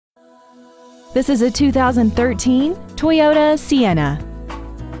This is a 2013 Toyota Sienna.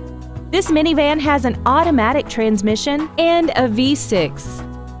 This minivan has an automatic transmission and a V6.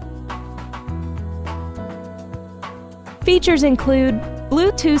 Features include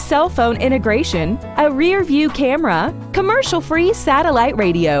Bluetooth cell phone integration, a rear-view camera, commercial-free satellite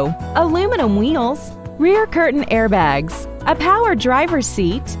radio, aluminum wheels, rear curtain airbags, a power driver's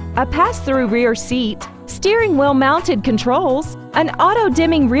seat, a pass-through rear seat, steering wheel mounted controls, an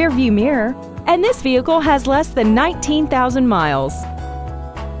auto-dimming rear-view mirror, and this vehicle has less than 19,000 miles.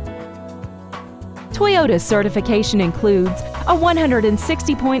 Toyota's certification includes a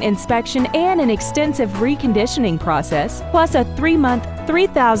 160-point inspection and an extensive reconditioning process, plus a 3-month,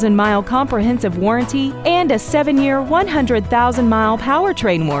 3,000-mile comprehensive warranty and a 7-year, 100,000-mile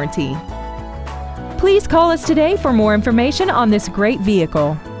powertrain warranty. Please call us today for more information on this great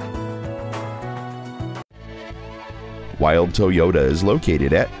vehicle. Wild Toyota is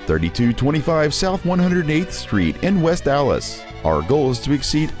located at 3225 South 108th Street in West Dallas. Our goal is to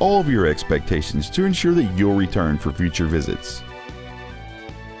exceed all of your expectations to ensure that you'll return for future visits.